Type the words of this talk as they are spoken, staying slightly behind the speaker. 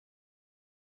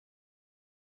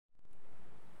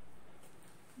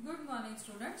Good morning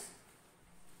students.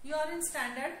 You are in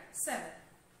standard 7.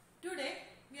 Today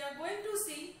we are going to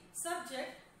see subject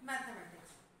mathematics.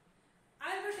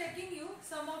 I will be taking you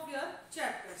some of your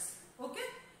chapters. Okay.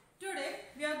 Today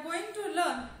we are going to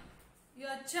learn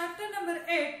your chapter number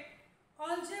 8,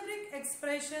 algebraic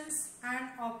expressions and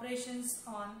operations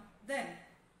on them.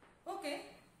 Okay.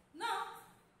 Now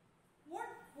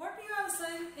what you have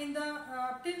seen in the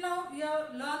till now you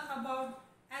have learned about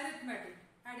arithmetic,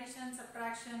 addition,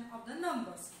 subtraction of the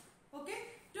numbers.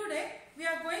 Okay. Today we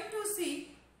are going to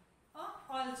see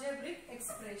a algebraic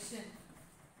expression.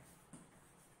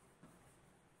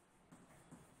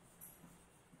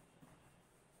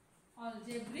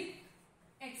 Algebraic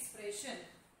expression.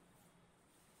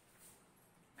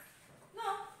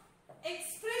 Now,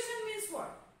 expression means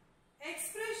what?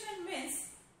 Expression means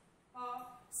a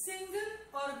single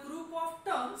or group of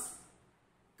terms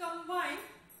combined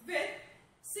with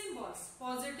symbols,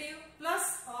 positive,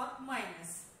 plus or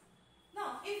minus.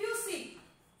 Now, if you see,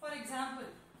 for example,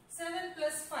 7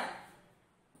 plus 5,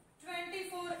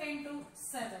 24 into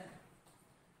 7.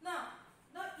 Now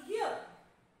here,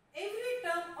 every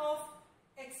term of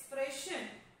expression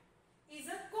is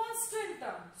a constant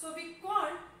term. So, we call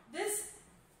this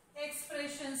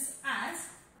expressions as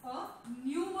a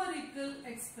numerical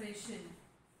expression.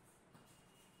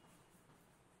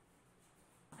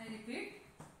 I repeat.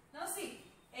 Now see,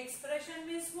 expression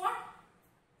means what?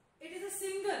 It is a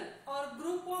single or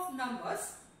group of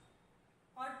numbers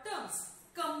or terms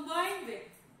combined with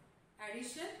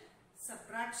addition,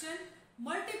 subtraction,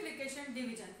 multiplication,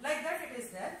 division. Like that it is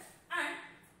there. And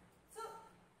so,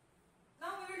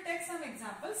 now we will take some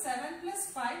examples. 7 plus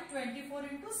 5, 24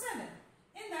 into 7.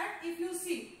 In that, if you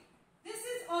see, this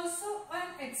is also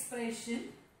an expression,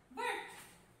 but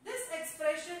this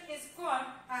expression is called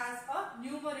as a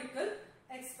numerical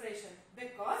expression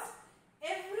because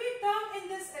every term in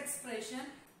this expression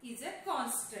is a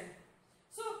constant.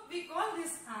 So, we call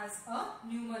this as a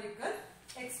numerical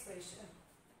expression.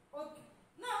 Okay.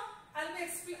 Now, I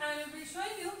will be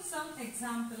showing you some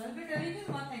example. I will be telling you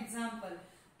one example.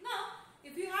 Now,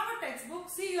 if you have a textbook,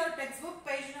 see your textbook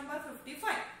page number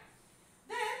 55.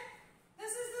 Then,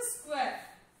 this is the square.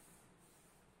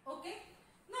 Okay.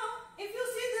 Now, if you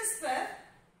see this square,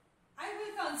 I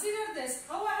will consider this.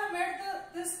 How I have made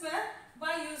this square?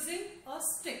 By using a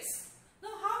sticks. Now,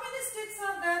 how many sticks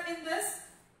are there in this?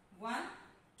 1,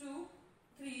 2,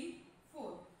 3,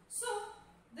 4. So,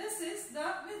 this is the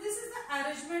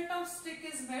arrangement of stick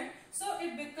is made. So,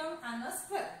 it becomes a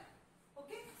square.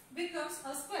 Okay, becomes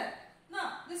a square.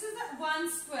 Now, this is the one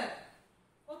square.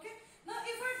 Okay. Now,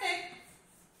 if I take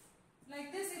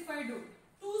like this, if I do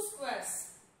 2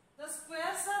 squares, the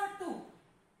squares are 2.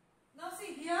 Now,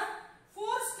 see here 4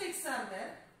 sticks are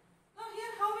there. Now,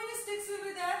 here how many sticks will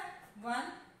be there? 1,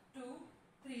 2,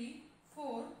 3,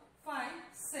 4, 5,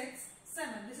 6,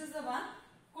 7. This is the one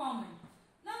common.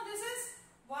 Now, this is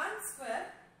 1 square.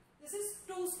 This is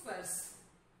 2 squares.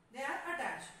 They are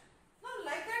attached. Now,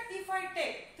 like that, if I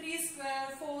take 3 square,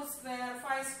 4 square,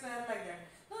 5 square, like that.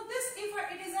 Now, this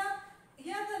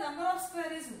here the number of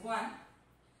square is 1.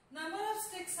 Number of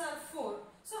sticks are 4.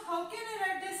 So, how can I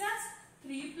write this as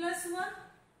 3 plus 1?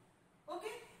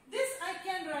 Okay. This I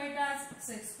can write as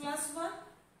 6 plus 1.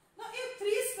 Now, if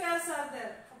 3 squares are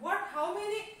there, how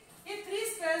many? If 3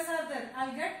 squares are there,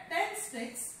 I'll get 10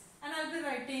 sticks and I'll be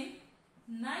writing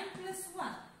 9 plus 1.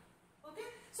 Okay.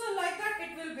 So, like that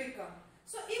it will become.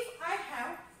 So, if I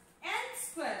have n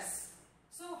squares,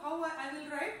 so how I will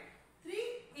write 3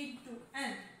 into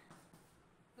n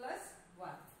plus 1.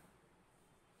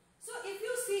 So, if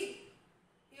you see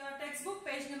your textbook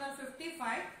page number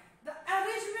 55, the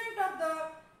arrangement of the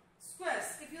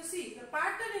squares, if you see the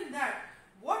pattern in that,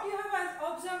 what you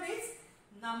have observed is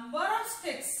number of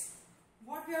sticks.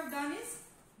 What we have done is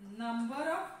number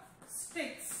of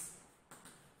sticks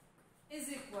is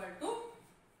equal to,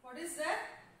 what is that?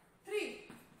 3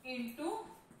 into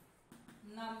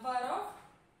number of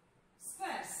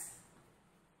squares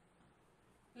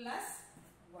plus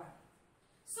 1.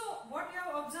 So, what you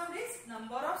have observed is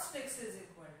number of sticks is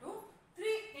equal to 3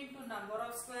 into number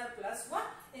of square plus 1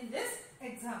 in this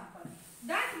example.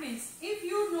 That means if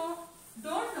you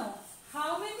don't know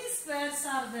how many squares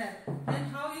are there, then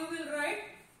how you will write?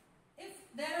 If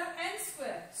there are n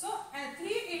square, so 3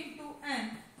 into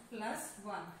n plus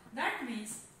 1. That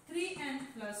means 3n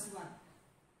plus 1.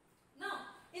 Now,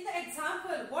 in the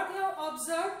example, what you have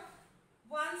observed?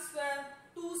 1 square,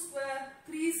 2 square,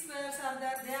 3 squares are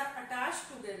there. They are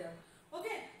attached together.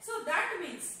 Okay. So, that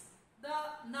means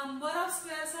the number of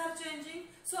squares are changing.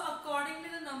 So, accordingly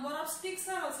the number of sticks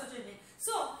are also changing.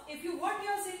 So, if you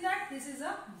have seen that this is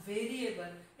a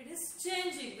variable. It is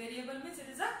changing. Variable means it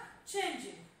is a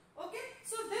changing. Okay.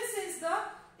 So this is the,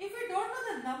 if we don't know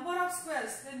the number of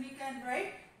squares, then we can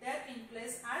write there in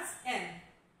place as n.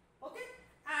 Okay.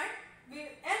 And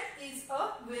n is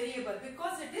a variable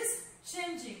because it is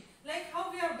changing. Like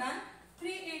how we have done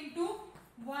 3 into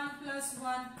 1 plus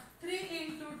 1, 3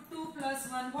 into 2 plus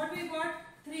 1. What we got?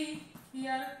 3.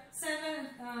 Here 7.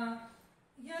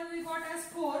 Here we got as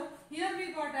 4. Here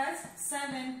we got as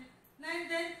 7.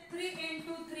 And then 3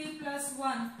 into 3 plus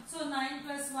 1. So 9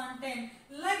 plus 1, 10.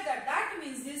 Like that. That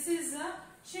means this is a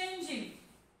changing.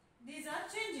 These are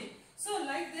changing. So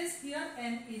like this, here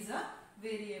n is a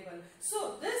variable.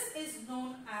 So this is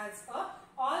known as a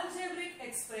algebraic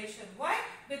expression. Why?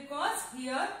 Because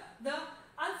here the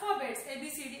alphabets A, B,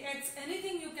 C, D, X,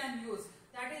 anything you can use.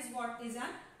 That is what is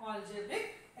an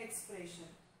algebraic expression.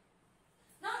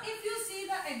 Now if you see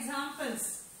the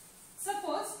examples,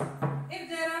 suppose if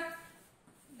there are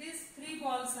these 3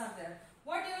 balls are there,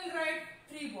 what you will write?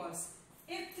 3 balls.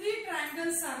 If 3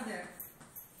 triangles are there,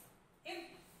 if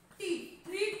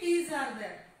 3 T's are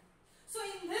there. So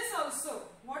in this also,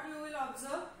 what you will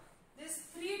observe, this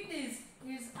 3 T's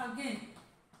is again,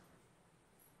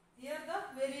 here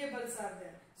the variables are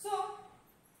there. So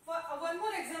for one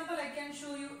more example I can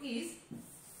show you is,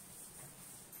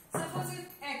 suppose if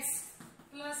x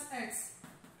plus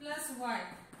y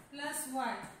plus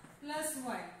y plus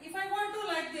y. If I want to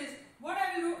like this, what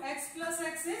I will do? X plus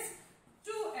x is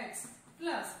 2x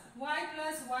plus y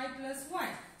plus y plus y.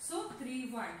 So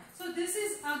 3y. So this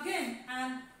is again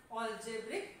an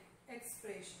algebraic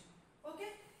expression. Okay.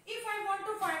 If I want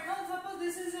to find out, suppose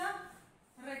this is a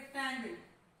rectangle.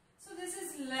 So this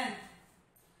is length.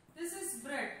 This is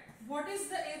breadth. What is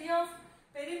the area of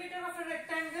perimeter of a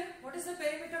rectangle? What is the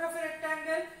perimeter of a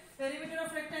rectangle? Perimeter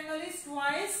of rectangle is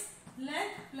twice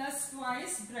length plus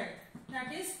twice breadth.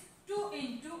 That is 2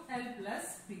 into L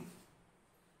plus B.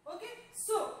 Okay.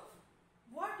 So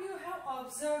what you have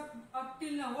observed up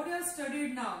till now, what you have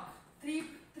studied now,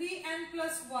 3n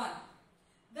plus 1,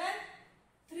 then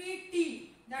 3t,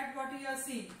 that what you have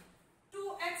seen,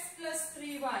 2x plus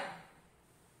 3y,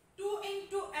 2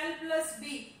 into L plus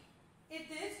B. It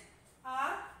is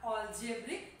our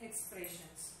algebraic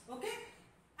expressions. Okay.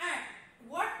 And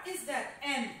what is that?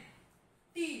 N,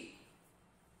 t,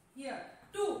 here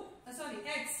 2,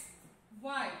 x,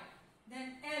 y,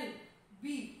 then L,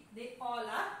 b. They all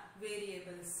are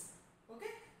variables.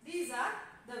 Okay. These are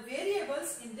the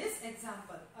variables in this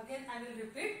example. Again I will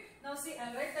repeat. Now see,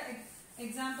 I'll write the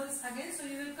examples again, so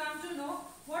you will come to know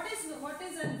what is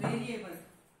a variable.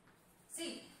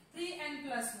 See, 3n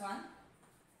plus 1,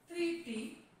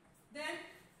 3t, then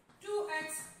 2x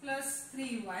plus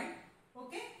 3y,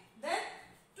 okay, then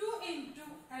 2 into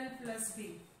L plus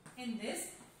b. In this,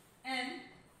 n,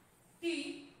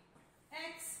 t,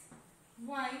 x,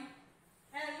 y,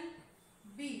 L,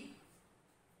 b.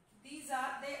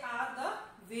 They are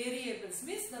the variables.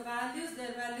 Means the values,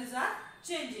 their values are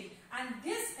changing. And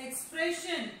this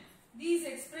expression, these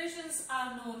expressions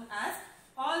are known as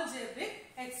algebraic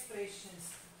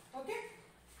expressions. Okay.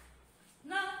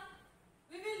 Now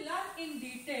we will learn in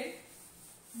detail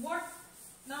what.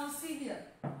 Now see here,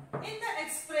 in the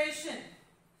expression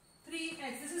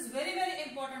 3x, this is very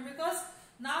important because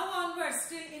now onwards,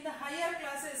 still in the higher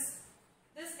classes,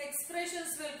 these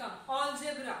expressions will come.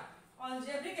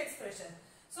 Algebraic expression.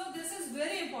 So this is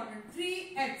very important.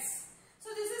 3x. So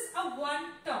this is a one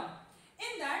term.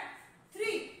 In that,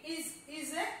 3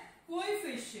 is a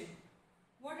coefficient.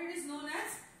 What it is known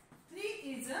as? 3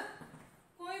 is a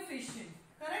coefficient.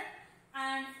 Correct?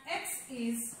 And x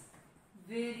is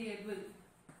variable.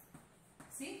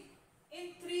 See,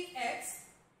 in 3x,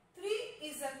 3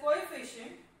 is a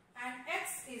coefficient and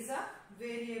x is a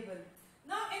variable.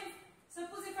 Now,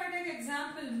 suppose if I take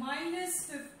example minus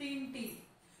 15t.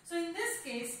 So in this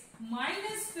case,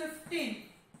 minus 15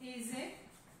 is a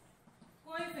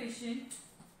coefficient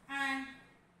and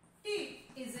t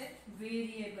is a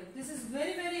variable. This is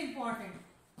very important.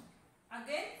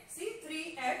 Again, see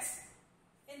 3x.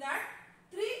 In that,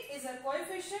 3 is a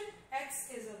coefficient, x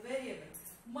is a variable.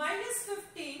 Minus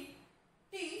 15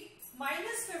 t,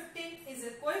 minus 15 is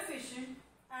a coefficient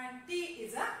and t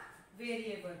is a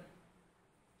variable.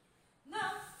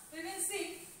 Now we will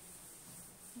see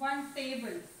one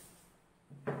table.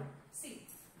 See,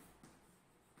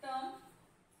 term,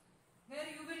 where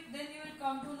you will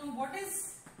come to know what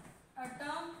is a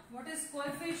term, what is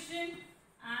coefficient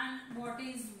and what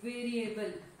is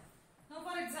variable. Now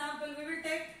for example, we will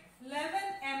take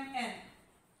 11mn.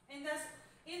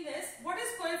 In this, what is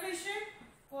coefficient?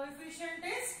 Coefficient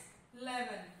is 11.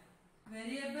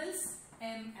 Variables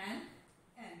m and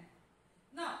n.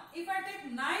 Now, if I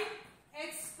take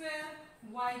 9x square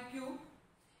y cube.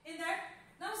 In that,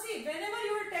 now see, whenever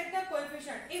you will take the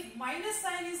coefficient, if minus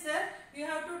sign is there, you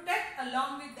have to take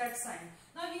along with that sign.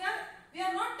 Now here we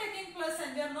are not taking plus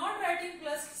sign, we are not writing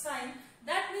plus sign.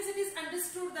 That means it is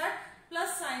understood that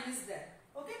plus sign is there.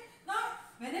 Okay. Now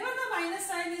whenever the minus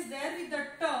sign is there with the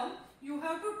term, you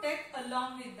have to take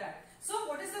along with that. So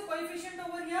what is the coefficient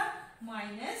over here?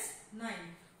 Minus 9.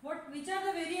 Which are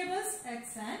the variables?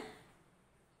 X and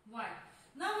y.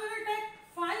 Now we will take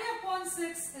 5 upon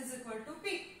 6 is equal to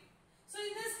p. So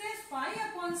in this case 5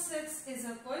 upon 6 is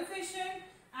a coefficient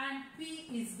and p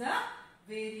is the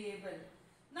variable.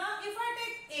 Now if I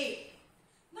take a,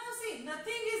 now see,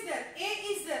 nothing is there, a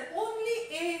is there, only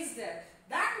a is there.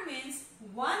 That means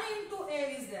 1 into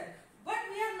a is there. But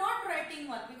we are not writing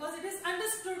 1 because it is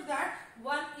understood that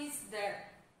 1 is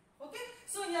there. Okay.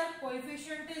 So here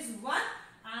coefficient is 1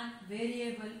 and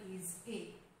variable is a.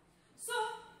 So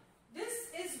this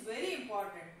is very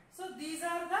important. So these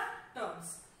are the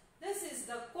terms. This is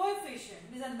the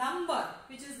coefficient. This is a number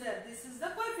which is there. This is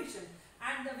the coefficient.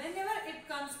 And whenever it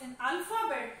comes in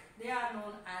alphabet, they are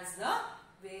known as the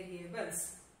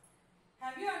variables.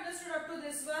 Have you understood up to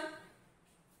this one?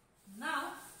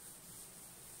 Now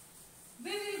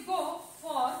we will go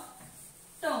for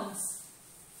terms.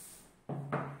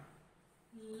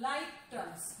 Like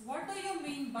terms. What do you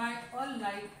mean by a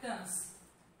like terms?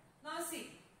 Now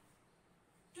see,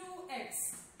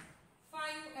 2x,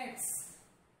 5x,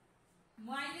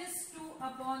 minus 2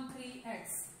 upon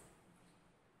 3x.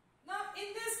 Now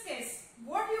in this case,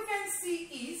 what you can see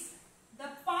is the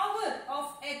power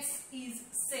of x is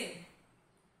same.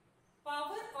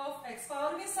 Power of x.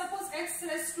 Power means suppose x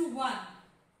raised to 1,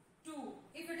 2.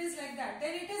 If it is like that,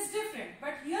 then it is different.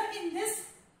 But here in this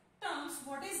terms,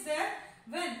 what is there?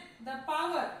 When the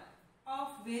power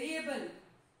of variable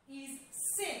is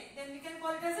same, then we can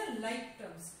call it as a like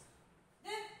terms.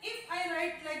 Then if I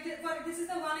write like this is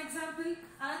the one example.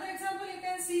 Another example you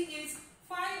can see is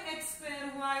 5x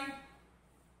square y.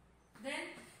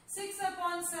 Then 6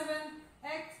 upon 7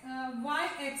 x,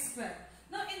 yx square.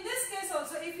 Now in this case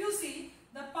also, if you see,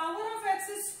 the power of x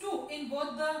is 2 in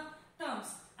both the terms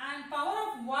and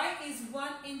power of y is 1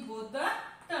 in both the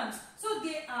terms. So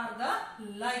they are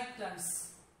the like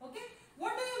terms. Okay.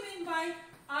 What do you mean by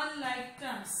unlike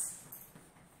terms?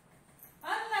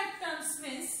 Unlike terms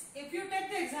means, if you take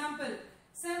the example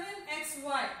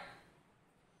 7xy,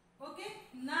 okay,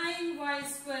 9y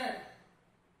square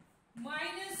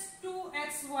minus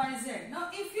 2xyz. Now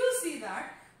if you see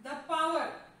that the power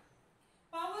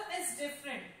is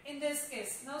different in this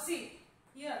case. Now see,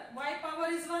 here y power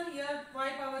is 1, here y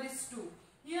power is 2.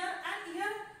 Here and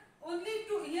here only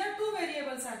 2, here 2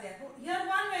 variables are there. Here 1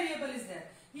 variable is there.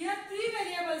 Here 3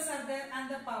 variables are there and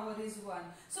the power is 1.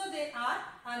 So they are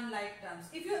unlike terms.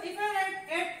 If I write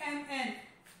 8mn,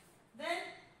 then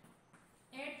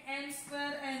 8m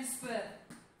square n square,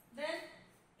 then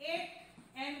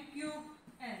 8m cube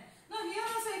n. Now here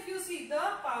also if you see, the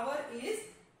power is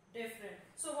different.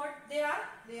 So what they are?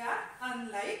 They are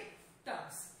unlike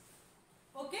terms.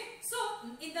 Okay. So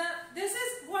this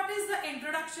is what is the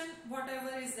introduction,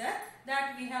 whatever is there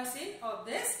that we have seen of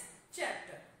this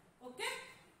chapter. Okay.